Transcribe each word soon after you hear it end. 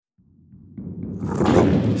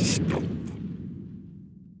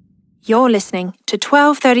You're listening to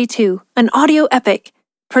 1232, an audio epic,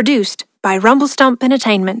 produced by Rumblestump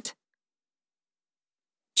Entertainment.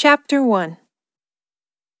 Chapter 1.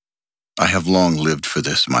 I have long lived for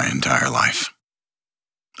this my entire life.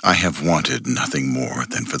 I have wanted nothing more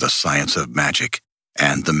than for the science of magic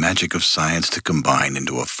and the magic of science to combine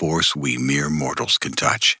into a force we mere mortals can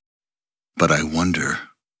touch. But I wonder,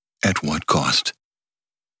 at what cost?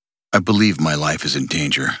 I believe my life is in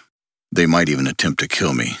danger. They might even attempt to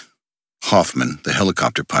kill me. Hoffman, the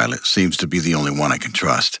helicopter pilot, seems to be the only one I can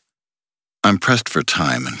trust. I'm pressed for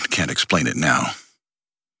time and can't explain it now.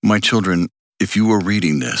 My children, if you are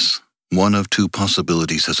reading this, one of two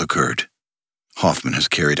possibilities has occurred. Hoffman has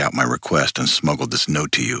carried out my request and smuggled this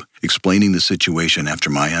note to you, explaining the situation after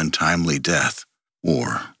my untimely death.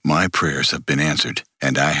 Or my prayers have been answered,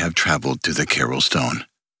 and I have traveled to the Carol Stone.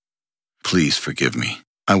 Please forgive me.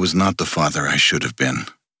 I was not the father I should have been.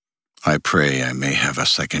 I pray I may have a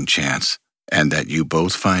second chance, and that you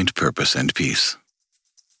both find purpose and peace.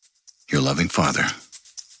 Your loving father,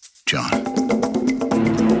 John.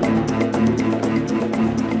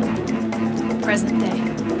 Present day.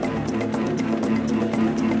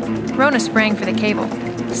 Rona sprang for the cable,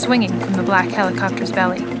 swinging from the black helicopter's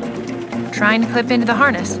belly. Trying to clip into the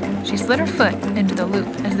harness, she slid her foot into the loop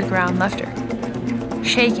as the ground left her.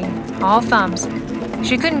 Shaking, all thumbs,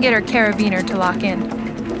 she couldn't get her carabiner to lock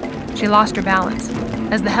in. She lost her balance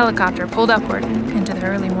as the helicopter pulled upward into the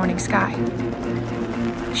early morning sky.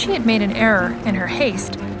 She had made an error in her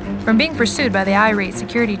haste from being pursued by the irate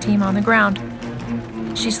security team on the ground.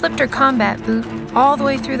 She slipped her combat boot all the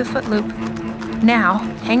way through the footloop. Now,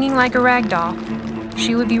 hanging like a rag doll,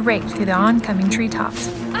 she would be raked through the oncoming treetops.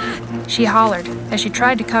 She hollered as she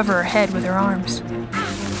tried to cover her head with her arms.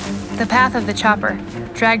 The path of the chopper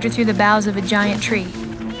dragged her through the boughs of a giant tree,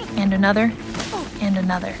 and another, and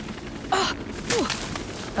another.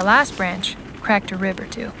 The last branch cracked a rib or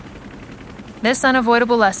two. This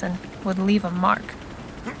unavoidable lesson would leave a mark.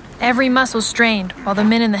 Every muscle strained while the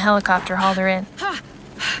men in the helicopter hauled her in.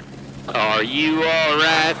 Are you all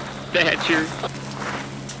right, Thatcher?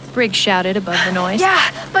 Briggs shouted above the noise.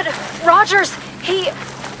 Yeah, but Rogers, he...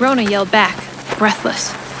 Rona yelled back,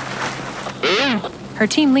 breathless. Who? Her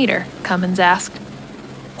team leader, Cummins, asked.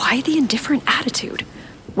 Why the indifferent attitude?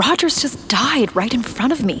 Rogers just died right in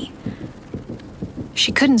front of me.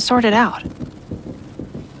 She couldn't sort it out.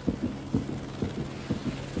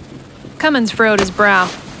 Cummins furrowed his brow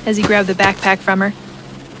as he grabbed the backpack from her.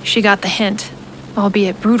 She got the hint,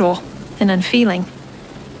 albeit brutal and unfeeling.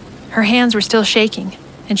 Her hands were still shaking,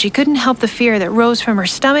 and she couldn't help the fear that rose from her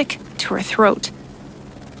stomach to her throat.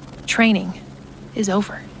 Training is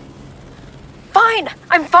over. Fine,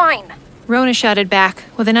 I'm fine. Rona shouted back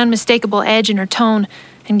with an unmistakable edge in her tone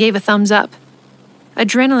and gave a thumbs up.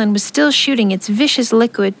 Adrenaline was still shooting its vicious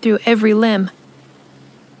liquid through every limb.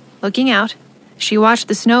 Looking out, she watched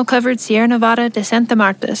the snow-covered Sierra Nevada de Santa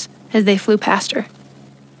Martas as they flew past her.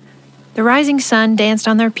 The rising sun danced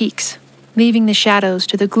on their peaks, leaving the shadows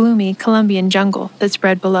to the gloomy Colombian jungle that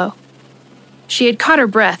spread below. She had caught her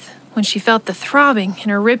breath when she felt the throbbing in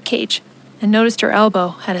her ribcage and noticed her elbow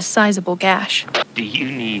had a sizable gash. Do you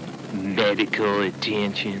need medical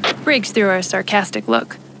attention? Briggs threw her a sarcastic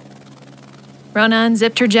look. Rona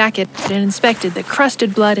unzipped her jacket and inspected the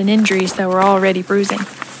crusted blood and injuries that were already bruising.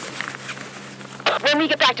 When we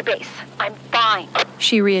get back to base, I'm fine.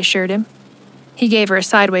 She reassured him. He gave her a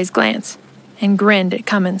sideways glance and grinned at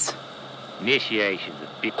Cummins. Initiation's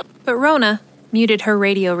a bit... But Rona muted her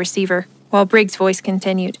radio receiver while Briggs' voice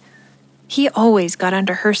continued. He always got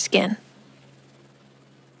under her skin.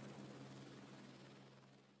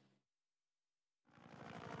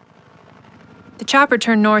 The chopper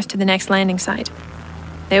turned north to the next landing site.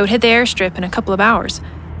 They would hit the airstrip in a couple of hours,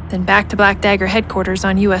 then back to Black Dagger headquarters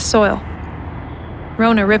on U.S. soil.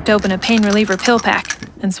 Rona ripped open a pain reliever pill pack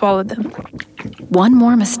and swallowed them. One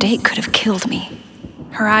more mistake could have killed me.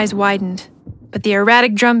 Her eyes widened, but the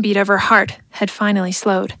erratic drumbeat of her heart had finally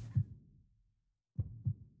slowed.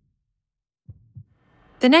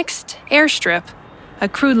 The next airstrip, a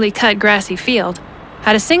crudely cut grassy field,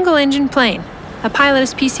 had a single-engine plane, a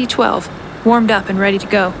Pilotus PC-12, warmed up and ready to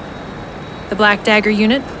go. The Black Dagger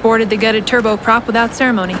unit boarded the gutted turboprop without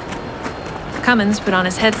ceremony. Cummins put on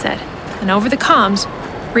his headset, and over the comms,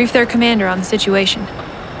 briefed their commander on the situation.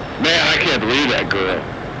 Man, I can't believe that girl.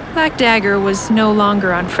 Black Dagger was no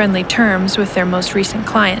longer on friendly terms with their most recent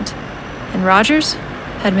client, and Rogers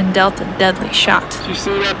had been dealt a deadly shot. You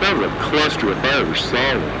see that? That was a cluster if I ever saw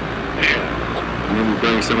one. Yeah. And then you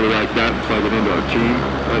bring somebody like that and plug it into a key?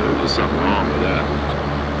 There's just something wrong with that.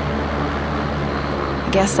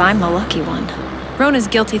 Guess I'm the lucky one. Rona's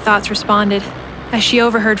guilty thoughts responded as she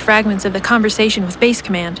overheard fragments of the conversation with Base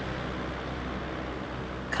Command.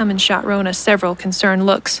 Cummins shot Rona several concerned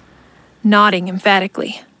looks, nodding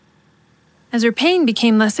emphatically. As her pain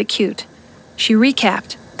became less acute, she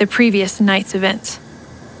recapped the previous night's events.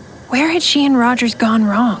 Where had she and Rogers gone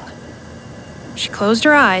wrong? She closed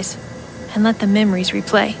her eyes and let the memories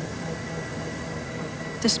replay.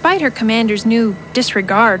 Despite her commander's new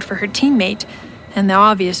disregard for her teammate and the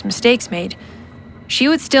obvious mistakes made, she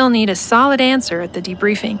would still need a solid answer at the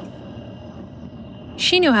debriefing.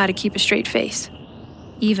 She knew how to keep a straight face,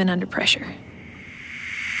 even under pressure.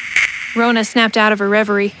 Rona snapped out of her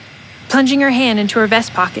reverie, plunging her hand into her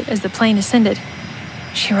vest pocket as the plane ascended.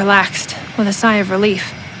 She relaxed with a sigh of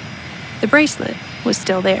relief. The bracelet was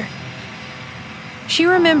still there. She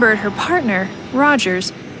remembered her partner,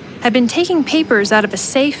 Rogers, had been taking papers out of a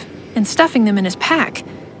safe and stuffing them in his pack.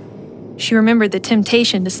 She remembered the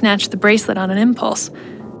temptation to snatch the bracelet on an impulse.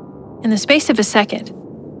 In the space of a second,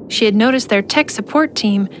 she had noticed their tech support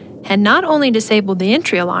team had not only disabled the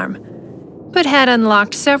entry alarm, but had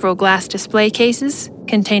unlocked several glass display cases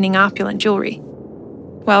containing opulent jewelry.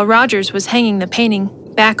 While Rogers was hanging the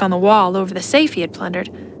painting back on the wall over the safe he had plundered,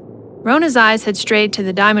 Rona's eyes had strayed to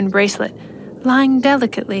the diamond bracelet lying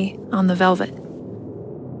delicately on the velvet.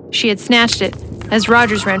 She had snatched it as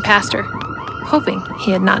Rogers ran past her, hoping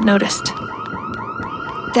he had not noticed.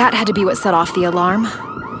 That had to be what set off the alarm.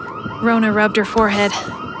 Rona rubbed her forehead.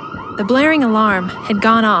 The blaring alarm had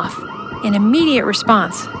gone off in immediate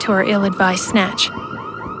response to her ill-advised snatch.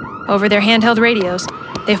 Over their handheld radios,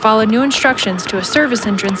 they followed new instructions to a service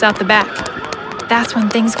entrance out the back. That's when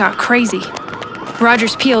things got crazy.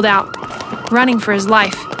 Rogers peeled out, running for his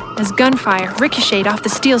life, as gunfire ricocheted off the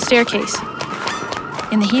steel staircase.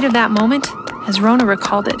 In the heat of that moment, as Rona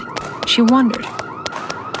recalled it, she wondered.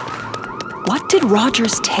 What did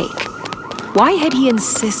Rogers take? Why had he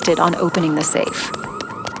insisted on opening the safe?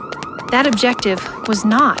 That objective was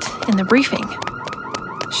not in the briefing.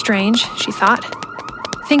 Strange, she thought,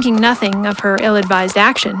 thinking nothing of her ill-advised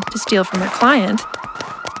action to steal from her client.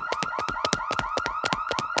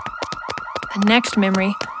 The next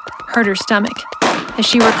memory hurt her stomach as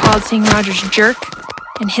she recalled seeing Rogers jerk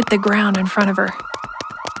and hit the ground in front of her.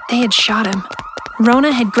 They had shot him.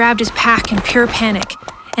 Rona had grabbed his pack in pure panic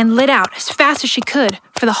and lit out as fast as she could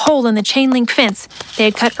for the hole in the chain-link fence they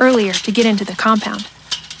had cut earlier to get into the compound.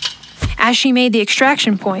 As she made the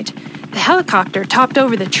extraction point, the helicopter topped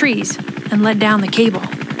over the trees and let down the cable.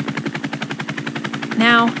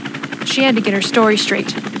 Now, she had to get her story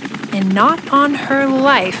straight, and not on her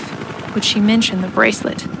life would she mention the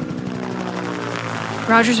bracelet.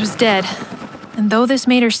 Rogers was dead, and though this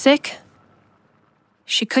made her sick,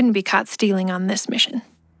 she couldn't be caught stealing on this mission.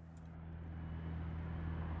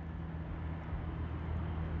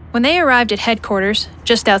 When they arrived at headquarters,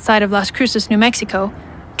 just outside of Las Cruces, New Mexico,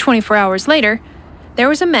 24 hours later, there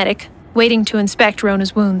was a medic waiting to inspect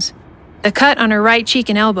Rona's wounds. The cut on her right cheek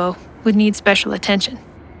and elbow would need special attention.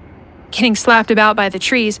 Getting slapped about by the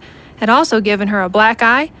trees had also given her a black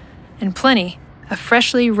eye and plenty of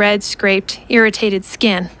freshly red, scraped, irritated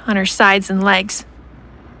skin on her sides and legs.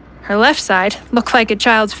 Her left side looked like a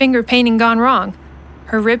child's finger painting gone wrong,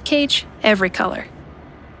 her ribcage every color.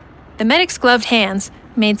 The medic's gloved hands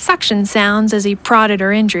made suction sounds as he prodded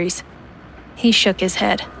her injuries. He shook his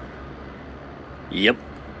head. Yep.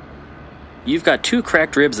 You've got 2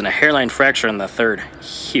 cracked ribs and a hairline fracture on the third.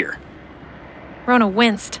 Here. Rona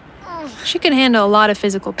winced. She could handle a lot of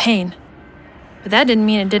physical pain, but that didn't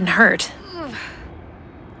mean it didn't hurt.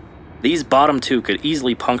 These bottom 2 could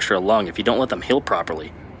easily puncture a lung if you don't let them heal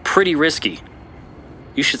properly. Pretty risky.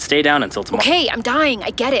 You should stay down until tomorrow. Okay, I'm dying. I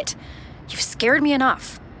get it. You've scared me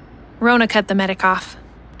enough. Rona cut the medic off.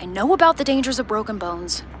 I know about the dangers of broken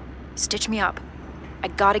bones. Stitch me up. I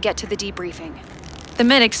gotta get to the debriefing. The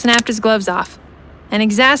medic snapped his gloves off and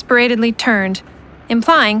exasperatedly turned,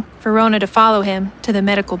 implying for Rona to follow him to the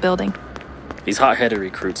medical building. These hot-headed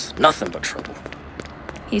recruits, nothing but trouble,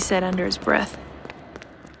 he said under his breath.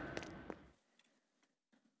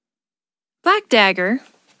 Black Dagger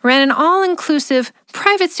ran an all-inclusive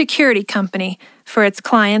private security company for its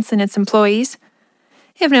clients and its employees.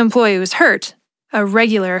 If an employee was hurt, a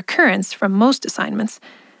regular occurrence from most assignments,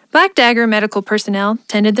 Black Dagger medical personnel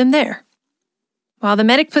tended them there. While the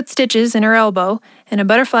medic put stitches in her elbow and a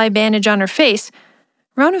butterfly bandage on her face,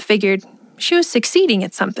 Rona figured she was succeeding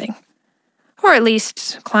at something. Or at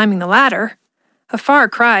least climbing the ladder, a far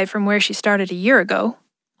cry from where she started a year ago.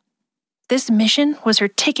 This mission was her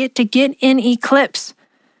ticket to get in Eclipse.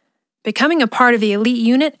 Becoming a part of the elite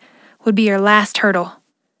unit would be her last hurdle.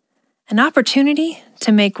 An opportunity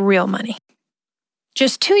to make real money.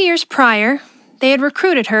 Just 2 years prior, they had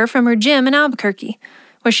recruited her from her gym in Albuquerque,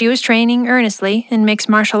 where she was training earnestly in mixed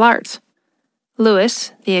martial arts.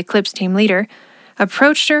 Lewis, the Eclipse team leader,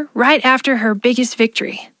 approached her right after her biggest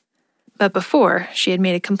victory, but before she had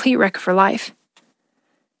made a complete wreck of her life.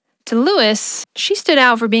 To Lewis, she stood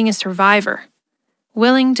out for being a survivor,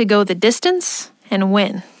 willing to go the distance and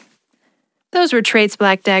win. Those were traits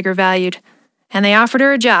Black Dagger valued, and they offered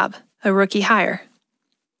her a job, a rookie hire.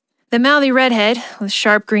 The mouthy redhead, with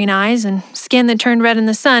sharp green eyes and skin that turned red in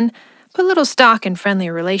the sun, put little stock in friendly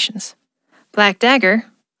relations. Black Dagger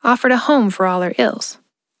offered a home for all her ills.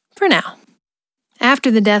 For now. After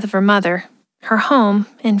the death of her mother, her home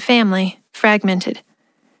and family fragmented.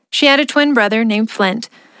 She had a twin brother named Flint,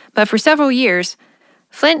 but for several years,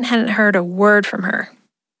 Flint hadn't heard a word from her,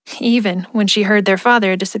 even when she heard their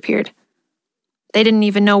father had disappeared. They didn't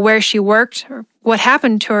even know where she worked or what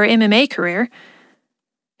happened to her MMA career.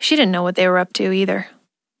 She didn't know what they were up to either.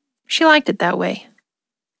 She liked it that way.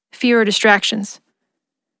 Fewer distractions.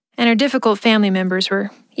 And her difficult family members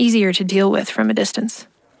were easier to deal with from a distance.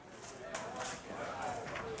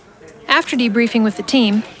 After debriefing with the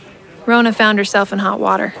team, Rona found herself in hot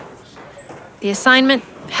water. The assignment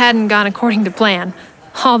hadn't gone according to plan,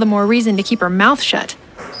 all the more reason to keep her mouth shut.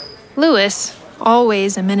 Lewis,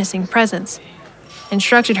 always a menacing presence,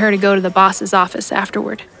 instructed her to go to the boss's office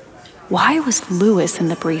afterward. Why was Lewis in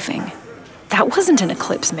the briefing? That wasn't an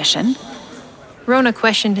Eclipse mission. Rona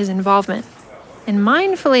questioned his involvement and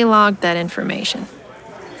mindfully logged that information.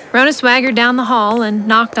 Rona swaggered down the hall and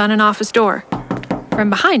knocked on an office door. From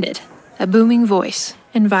behind it, a booming voice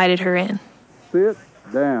invited her in. Sit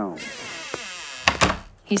down,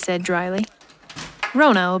 he said dryly.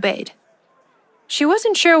 Rona obeyed. She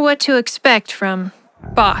wasn't sure what to expect from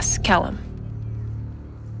Boss Kellum.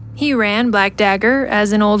 He ran Black Dagger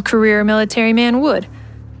as an old career military man would,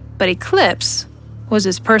 but Eclipse was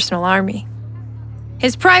his personal army.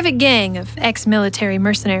 His private gang of ex-military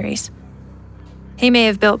mercenaries. He may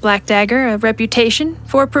have built Black Dagger a reputation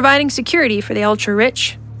for providing security for the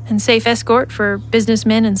ultra-rich and safe escort for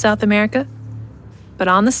businessmen in South America. But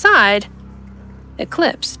on the side,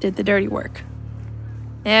 Eclipse did the dirty work.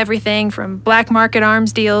 Everything from black market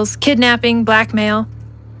arms deals, kidnapping, blackmail,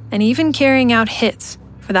 and even carrying out hits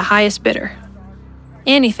for the highest bidder.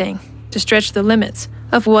 Anything to stretch the limits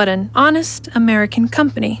of what an honest American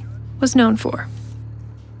company was known for.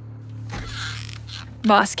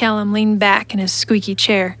 Boss Kellum leaned back in his squeaky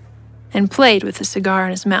chair and played with a cigar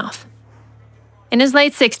in his mouth. In his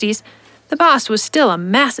late 60s, the boss was still a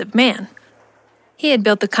massive man. He had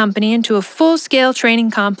built the company into a full-scale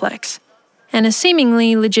training complex and a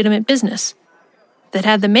seemingly legitimate business that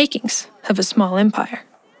had the makings of a small empire.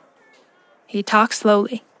 He talked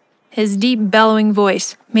slowly. His deep, bellowing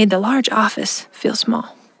voice made the large office feel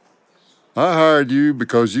small. I hired you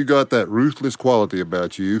because you got that ruthless quality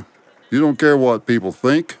about you. You don't care what people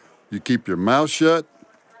think. You keep your mouth shut.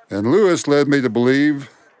 And Lewis led me to believe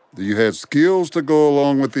that you had skills to go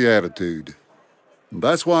along with the attitude. And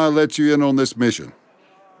that's why I let you in on this mission.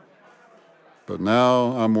 But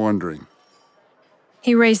now I'm wondering.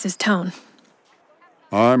 He raised his tone.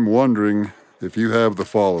 I'm wondering if you have the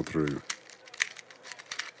follow-through.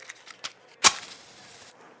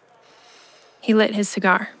 He lit his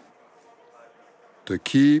cigar. To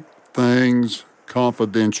keep things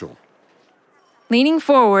confidential. Leaning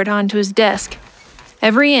forward onto his desk,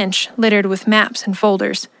 every inch littered with maps and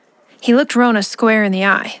folders, he looked Rona square in the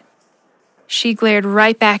eye. She glared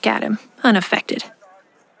right back at him, unaffected.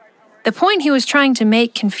 The point he was trying to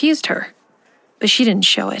make confused her, but she didn't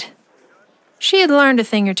show it. She had learned a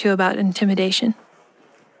thing or two about intimidation.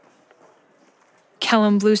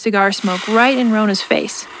 Kellum blew cigar smoke right in Rona's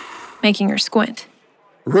face, making her squint.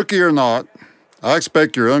 Rookie or not, I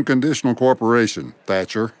expect your unconditional cooperation,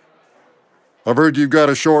 Thatcher. I've heard you've got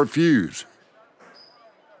a short fuse.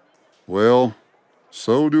 Well,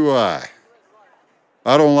 so do I.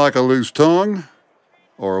 I don't like a loose tongue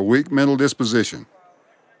or a weak mental disposition.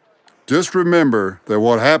 Just remember that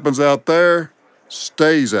what happens out there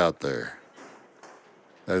stays out there.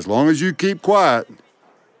 As long as you keep quiet,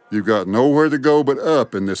 you've got nowhere to go but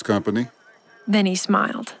up in this company. Then he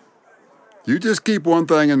smiled. You just keep one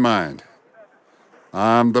thing in mind.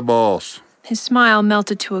 I'm the boss. His smile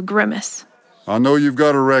melted to a grimace. I know you've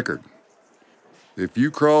got a record. If you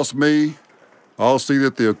cross me, I'll see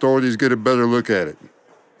that the authorities get a better look at it.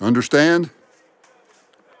 Understand?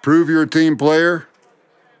 Prove you're a team player,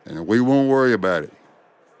 and we won't worry about it.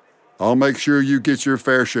 I'll make sure you get your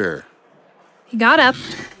fair share. He got up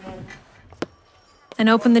and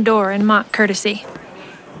opened the door in mock courtesy.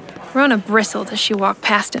 Rona bristled as she walked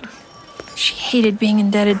past him. She hated being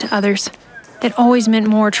indebted to others. It always meant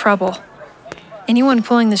more trouble. Anyone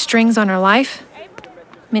pulling the strings on her life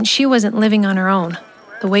meant she wasn't living on her own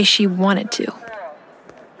the way she wanted to.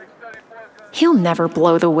 He'll never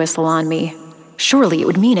blow the whistle on me. Surely it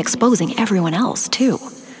would mean exposing everyone else, too.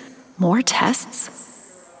 More tests?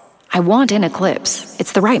 I want an eclipse.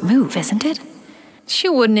 It's the right move, isn't it? She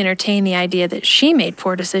wouldn't entertain the idea that she made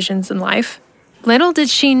poor decisions in life. Little did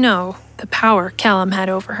she know the power Callum had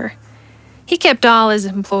over her. He kept all his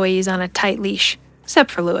employees on a tight leash,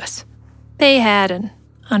 except for Lewis. They had an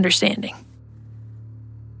understanding.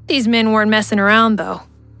 These men weren't messing around, though,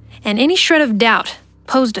 and any shred of doubt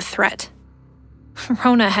posed a threat.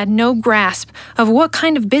 Rona had no grasp of what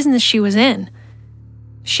kind of business she was in.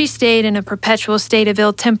 She stayed in a perpetual state of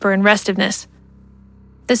ill temper and restiveness.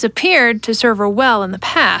 This appeared to serve her well in the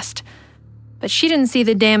past, but she didn't see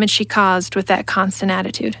the damage she caused with that constant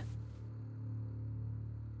attitude.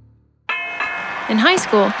 In high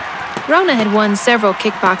school, Rona had won several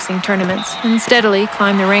kickboxing tournaments and steadily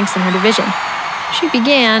climbed the ranks in her division. She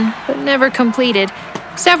began, but never completed,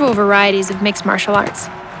 several varieties of mixed martial arts,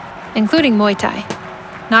 including Muay Thai.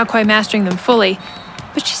 Not quite mastering them fully,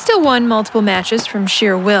 but she still won multiple matches from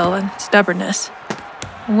sheer will and stubbornness.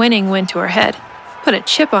 Winning went to her head, put a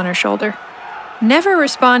chip on her shoulder. Never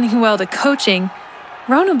responding well to coaching,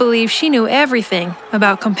 Rona believed she knew everything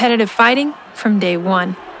about competitive fighting from day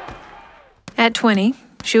one. At 20,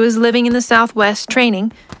 she was living in the Southwest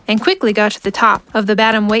training and quickly got to the top of the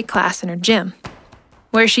Bantam weight class in her gym,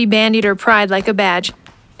 where she bandied her pride like a badge,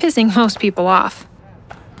 pissing most people off.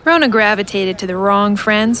 Rona gravitated to the wrong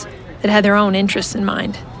friends that had their own interests in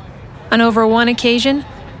mind. On over one occasion,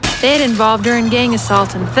 they had involved her in gang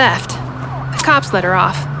assault and theft. The cops let her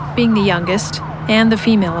off, being the youngest and the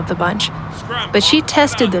female of the bunch, but she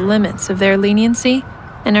tested the limits of their leniency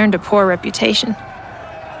and earned a poor reputation.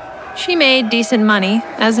 She made decent money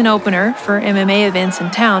as an opener for MMA events in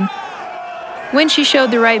town. When she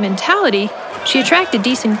showed the right mentality, she attracted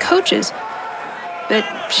decent coaches,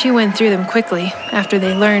 but she went through them quickly after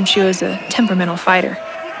they learned she was a temperamental fighter.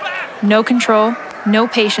 No control, no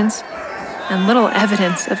patience, and little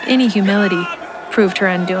evidence of any humility proved her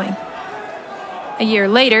undoing. A year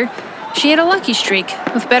later, she had a lucky streak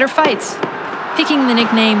with better fights, picking the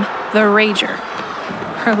nickname The Rager.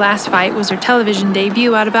 Her last fight was her television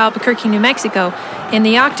debut out of Albuquerque, New Mexico, in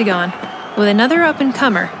the Octagon with another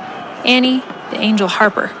up-and-comer, Annie the Angel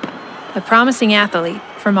Harper, a promising athlete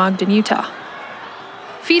from Ogden, Utah.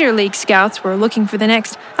 Feeder League scouts were looking for the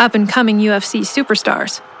next up-and-coming UFC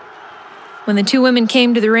superstars. When the two women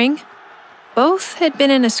came to the ring, both had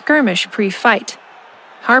been in a skirmish pre-fight.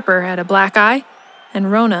 Harper had a black eye,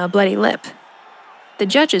 and Rona a bloody lip. The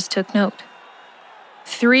judges took note.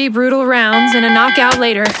 3 brutal rounds and a knockout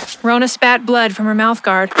later, Rona spat blood from her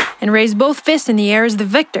mouthguard and raised both fists in the air as the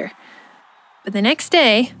victor. But the next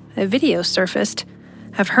day, a video surfaced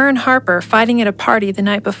of her and Harper fighting at a party the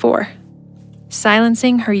night before,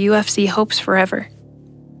 silencing her UFC hopes forever.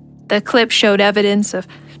 The clip showed evidence of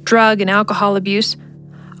drug and alcohol abuse,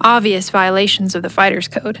 obvious violations of the fighter's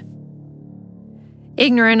code.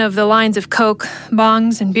 Ignorant of the lines of coke,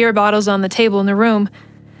 bongs, and beer bottles on the table in the room,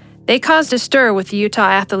 they caused a stir with the Utah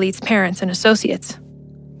athletes' parents and associates.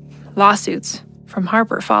 Lawsuits from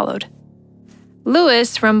Harper followed.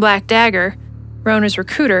 Lewis from Black Dagger, Rona's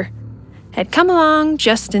recruiter, had come along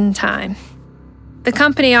just in time. The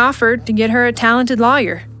company offered to get her a talented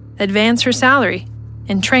lawyer, advance her salary,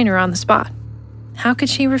 and train her on the spot. How could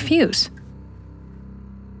she refuse?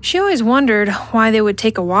 She always wondered why they would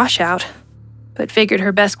take a washout, but figured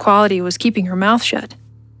her best quality was keeping her mouth shut.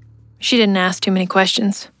 She didn't ask too many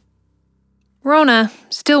questions. Rona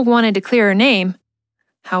still wanted to clear her name,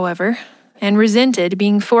 however, and resented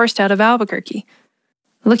being forced out of Albuquerque.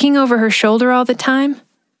 Looking over her shoulder all the time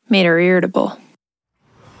made her irritable.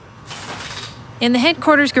 In the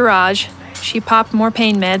headquarters garage, she popped more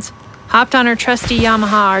pain meds, hopped on her trusty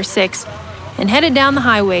Yamaha R6, and headed down the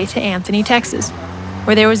highway to Anthony, Texas,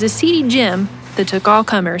 where there was a seedy gym that took all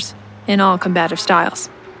comers in all combative styles.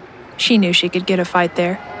 She knew she could get a fight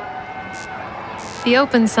there. The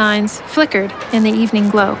open signs flickered in the evening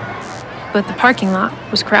glow, but the parking lot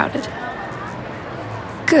was crowded.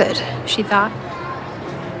 Good, She thought.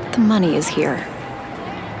 the money is here.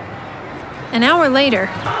 An hour later,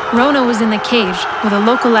 Rona was in the cage with a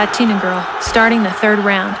local Latina girl starting the 3rd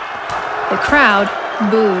round. The crowd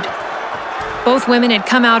booed. Both women had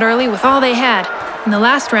come out early with all they had, and the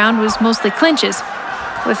last round was mostly clinches,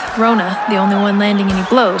 with Rona the only one landing any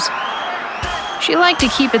blows. She liked to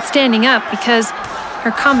keep it standing up because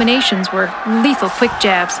her combinations were lethal quick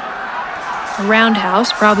jabs. A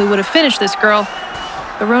roundhouse probably would have finished this girl,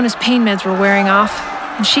 but Rona's pain meds were wearing off,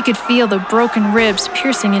 and she could feel the broken ribs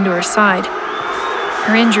piercing into her side.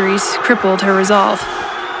 Her injuries crippled her resolve.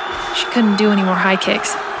 She couldn't do any more high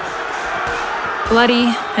kicks.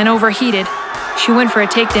 Bloody and overheated, she went for a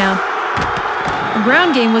takedown. Her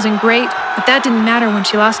ground game wasn't great, but that didn't matter when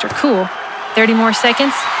she lost her cool. 30 more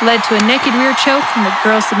seconds led to a naked rear choke and the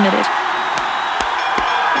girl submitted.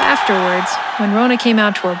 Afterwards, when Rona came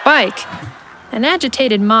out to her bike, an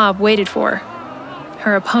agitated mob waited for her.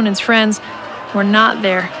 Her opponent's friends were not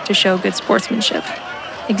there to show good sportsmanship.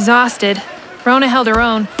 Exhausted, Rona held her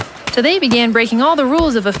own, so they began breaking all the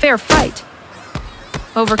rules of a fair fight.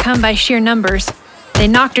 Overcome by sheer numbers, they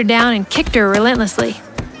knocked her down and kicked her relentlessly.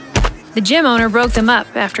 The gym owner broke them up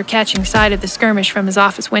after catching sight of the skirmish from his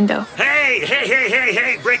office window.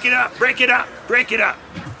 Hey, break it up.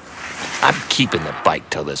 I'm keeping the bike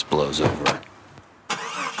till this blows over.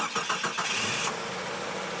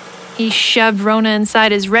 He shoved Rona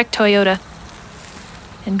inside his wrecked Toyota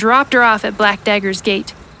and dropped her off at Black Dagger's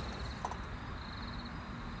gate.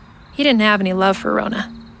 He didn't have any love for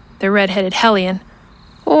Rona, the red-headed hellion,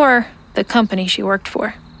 or the company she worked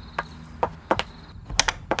for.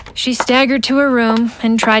 She staggered to her room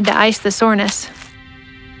and tried to ice the soreness.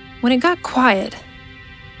 When it got quiet,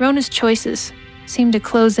 Rona's choices seemed to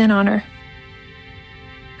close in on her.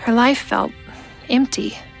 Her life felt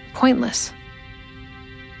empty, pointless.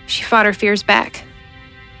 She fought her fears back,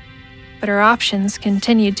 but her options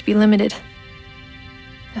continued to be limited.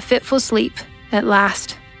 A fitful sleep, at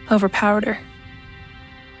last, overpowered her.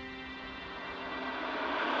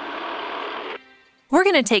 We're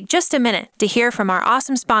going to take just a minute to hear from our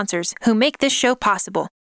awesome sponsors who make this show possible.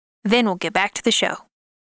 Then we'll get back to the show.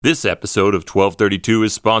 This episode of 1232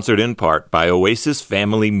 is sponsored in part by Oasis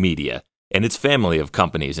Family Media and its family of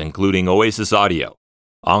companies including Oasis Audio,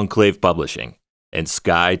 Enclave Publishing, and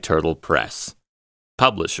Sky Turtle Press.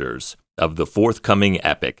 Publishers of the forthcoming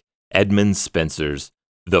epic Edmund Spenser's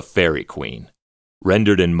The Fairy Queen,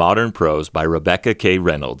 rendered in modern prose by Rebecca K.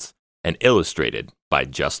 Reynolds and illustrated by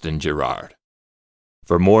Justin Gerard.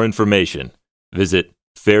 For more information, visit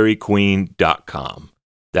fairyqueen.com.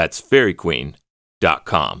 That's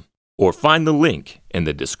fairyqueen.com. Or find the link in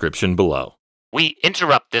the description below. We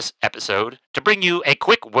interrupt this episode to bring you a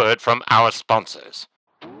quick word from our sponsors.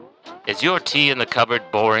 Is your tea in the cupboard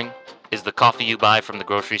boring? Is the coffee you buy from the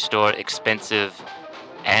grocery store expensive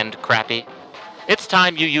and crappy? It's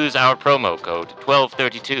time you use our promo code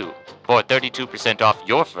 1232 for 32% off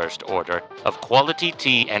your first order of quality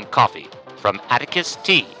tea and coffee from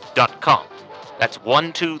atticustea.com. That's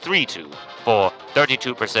 1232 for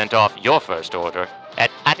 32% off your first order at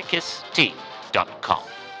atticustea.com.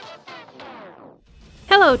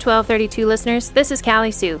 Hello, 1232 listeners. This is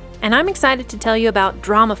Callie Sue, and I'm excited to tell you about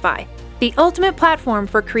Dramify, the ultimate platform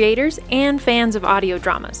for creators and fans of audio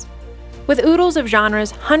dramas. With oodles of genres,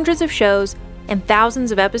 hundreds of shows, and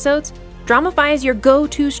thousands of episodes, Dramify is your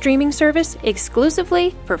go-to streaming service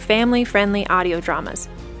exclusively for family-friendly audio dramas.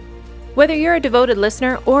 Whether you're a devoted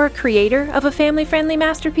listener or a creator of a family-friendly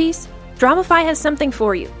masterpiece, Dramify has something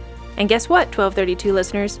for you. And guess what, 1232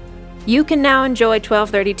 listeners? You can now enjoy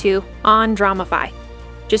 1232 on Dramify.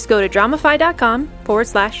 Just go to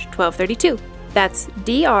dramify.com/1232. That's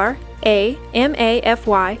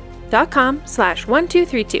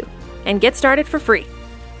DRAMAFY.com/1232 and get started for free.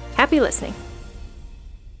 Happy listening.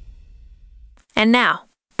 And now,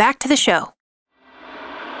 back to the show.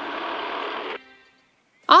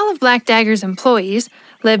 All of Black Dagger's employees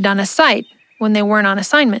lived on a site when they weren't on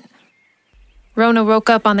assignment. Rona woke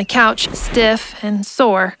up on the couch, stiff and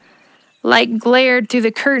sore. Light glared through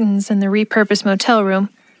the curtains in the repurposed motel room.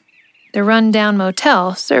 The run-down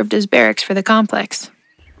motel served as barracks for the complex.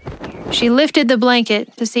 She lifted the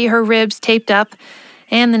blanket to see her ribs taped up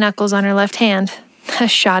and the knuckles on her left hand. A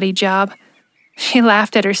shoddy job. She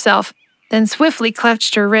laughed at herself, then swiftly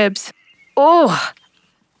clutched her ribs. Oh!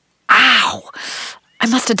 Ow! I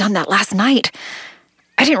must have done that last night.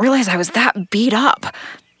 I didn't realize I was that beat up.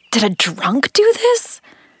 Did a drunk do this?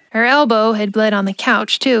 Her elbow had bled on the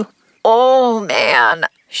couch, too. Oh, man,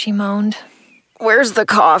 she moaned. Where's the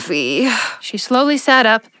coffee? She slowly sat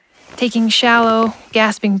up, taking shallow,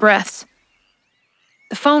 gasping breaths.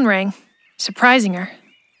 The phone rang, surprising her.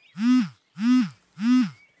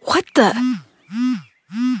 What the?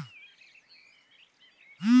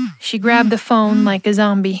 She grabbed the phone like a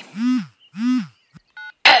zombie.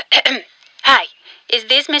 Hi, is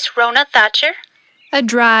this Miss Rona Thatcher? A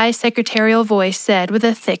dry, secretarial voice said with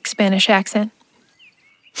a thick Spanish accent.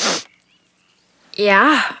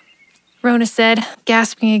 Yeah, Rona said,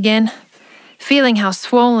 gasping again, feeling how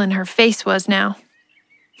swollen her face was now.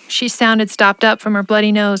 She sounded stopped up from her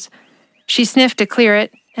bloody nose. She sniffed to clear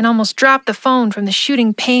it and almost dropped the phone from the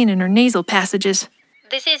shooting pain in her nasal passages.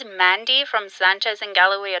 This is Mandy from Sanchez and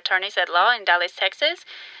Galloway Attorneys at Law in Dallas, Texas.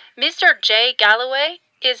 Mr. J. Galloway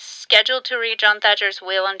is scheduled to read John Thatcher's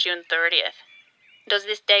will on June 30th. Does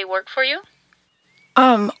this day work for you?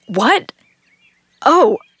 What?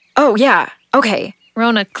 Oh, yeah, okay.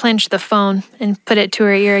 Rona clenched the phone and put it to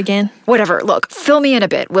her ear again. Whatever, look, fill me in a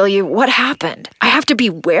bit, will you? What happened? I have to be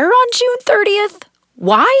where on June 30th?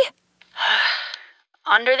 Why?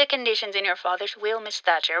 Under the conditions in your father's will, Miss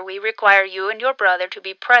Thatcher, we require you and your brother to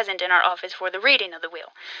be present in our office for the reading of the will.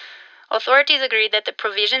 Authorities agree that the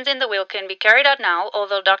provisions in the will can be carried out now,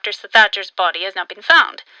 although Dr. Thatcher's body has not been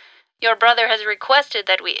found. Your brother has requested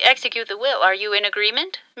that we execute the will. Are you in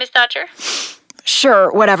agreement, Miss Thatcher?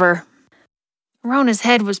 Sure, whatever. Rona's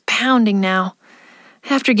head was pounding now.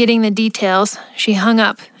 After getting the details, she hung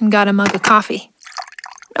up and got a mug of coffee.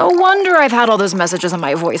 No wonder I've had all those messages on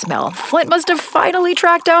my voicemail. Flint must have finally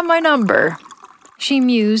tracked down my number. She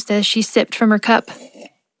mused as she sipped from her cup.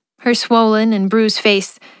 Her swollen and bruised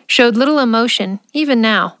face showed little emotion, even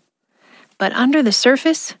now. But under the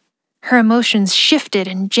surface, her emotions shifted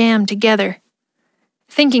and jammed together.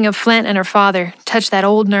 Thinking of Flint and her father touched that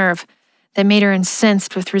old nerve that made her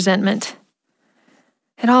incensed with resentment.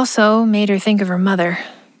 It also made her think of her mother.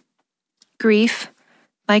 Grief,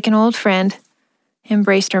 like an old friend,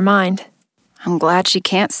 embraced her mind. I'm glad she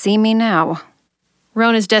can't see me now.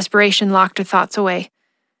 Rona's desperation locked her thoughts away.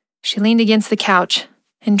 She leaned against the couch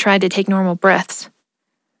and tried to take normal breaths.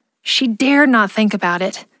 She dared not think about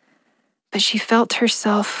it, but she felt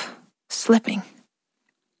herself slipping.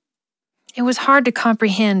 It was hard to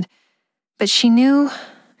comprehend, but she knew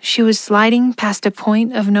she was sliding past a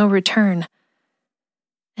point of no return,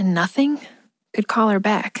 and nothing could call her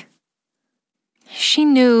back. She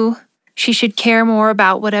knew she should care more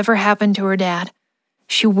about whatever happened to her dad.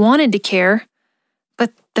 She wanted to care,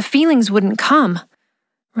 but the feelings wouldn't come.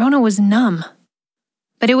 Rona was numb.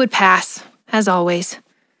 But it would pass, as always.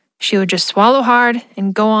 She would just swallow hard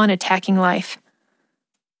and go on attacking life.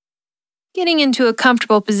 Getting into a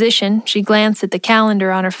comfortable position, she glanced at the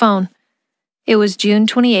calendar on her phone. It was June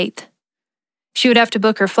 28th. She would have to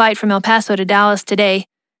book her flight from El Paso to Dallas today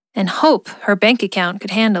and hope her bank account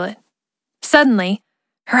could handle it. Suddenly,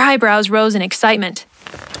 her eyebrows rose in excitement.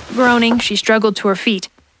 Groaning, she struggled to her feet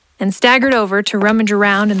and staggered over to rummage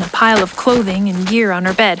around in the pile of clothing and gear on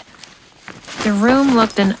her bed. The room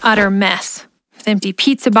looked an utter mess, with empty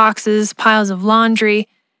pizza boxes, piles of laundry,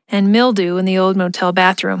 and mildew in the old motel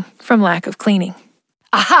bathroom from lack of cleaning.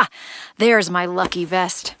 Aha! There's my lucky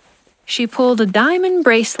vest. She pulled a diamond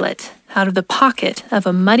bracelet out of the pocket of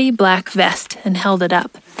a muddy black vest and held it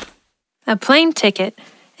up. A plane ticket,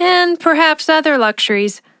 and perhaps other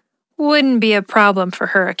luxuries, wouldn't be a problem for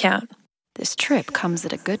her account. This trip comes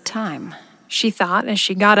at a good time, she thought as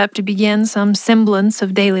she got up to begin some semblance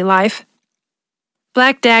of daily life.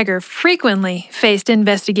 Black Dagger frequently faced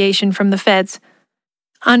investigation from the feds.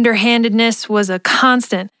 Underhandedness was a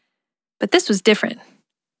constant, but this was different.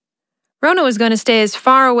 Rona was going to stay as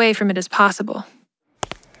far away from it as possible.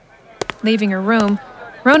 Leaving her room,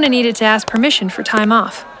 Rona needed to ask permission for time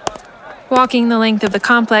off. Walking the length of the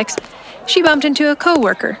complex, she bumped into a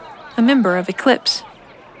co-worker, a member of Eclipse.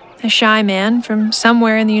 A shy man from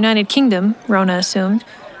somewhere in the United Kingdom, Rona assumed.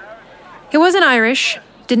 He wasn't Irish,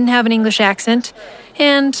 didn't have an English accent,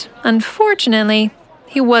 and, unfortunately,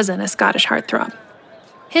 he wasn't a Scottish heartthrob.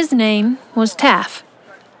 His name was Taff,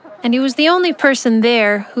 and he was the only person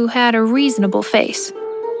there who had a reasonable face.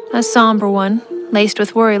 A somber one, laced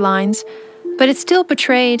with worry lines, but it still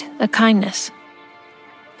betrayed a kindness.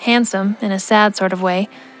 Handsome in a sad sort of way,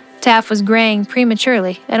 Taff was graying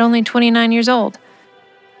prematurely at only 29 years old.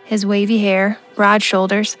 His wavy hair, broad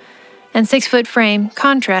shoulders, and 6-foot frame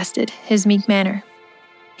contrasted his meek manner.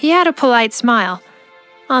 He had a polite smile,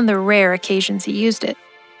 on the rare occasions he used it.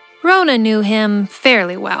 Rona knew him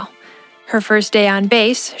fairly well. Her first day on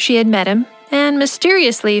base, she had met him and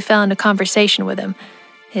mysteriously fell into conversation with him.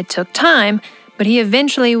 It took time, but he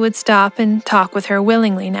eventually would stop and talk with her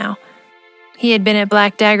willingly now. He had been at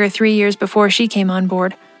Black Dagger 3 years before she came on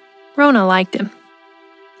board. Rona liked him.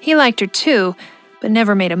 He liked her too, but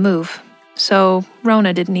never made a move, so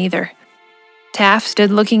Rona didn't either. Taff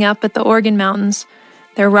stood looking up at the Organ Mountains.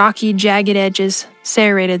 Their rocky, jagged edges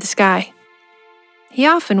serrated the sky. He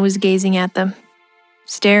often was gazing at them,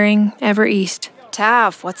 staring ever east.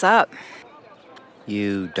 Taff, what's up?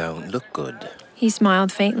 You don't look good. He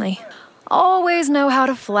smiled faintly. Always know how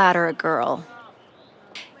to flatter a girl.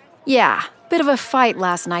 Yeah, bit of a fight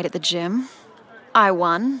last night at the gym. I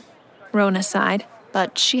won. Rona sighed.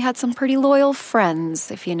 But she had some pretty loyal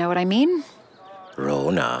friends, if you know what I mean.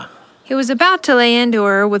 Rona. He was about to lay into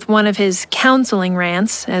her with one of his counseling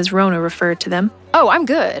rants, as Rona referred to them. Oh, I'm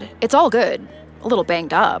good. It's all good. A little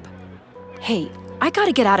banged up. Hey, I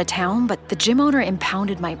gotta get out of town, but the gym owner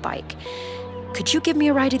impounded my bike. Could you give me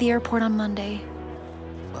a ride to the airport on Monday?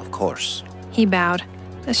 Of course. He bowed,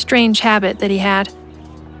 a strange habit that he had.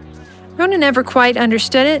 Rona never quite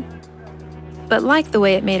understood it, but liked the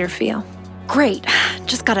way it made her feel. Great.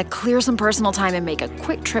 Just gotta clear some personal time and make a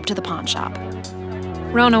quick trip to the pawn shop.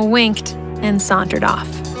 Rona winked and sauntered off.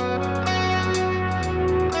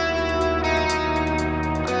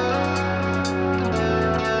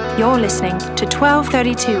 You're listening to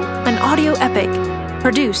 1232, an audio epic,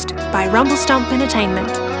 produced by Rumblestomp Entertainment.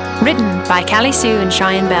 Written by Callie Sue and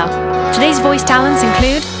Cheyenne Bell. Today's voice talents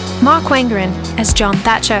include Mark Wangerin as John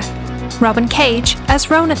Thatcher, Robin Cage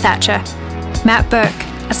as Rona Thatcher, Matt Burke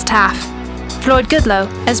as Taff, Floyd Goodlow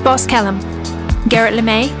as Boss Kellum, Garrett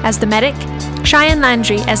LeMay as the medic, Cheyenne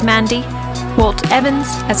Landry as Mandy, Walt Evans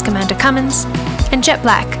as Commander Cummins, and Jet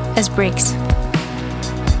Black as Briggs.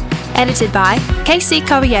 Edited by KC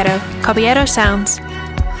Caballero, Caballero Sounds.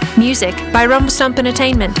 Music by Rumblestomp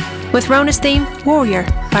Entertainment, with Rona's theme, Warrior,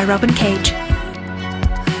 by Robin Cage.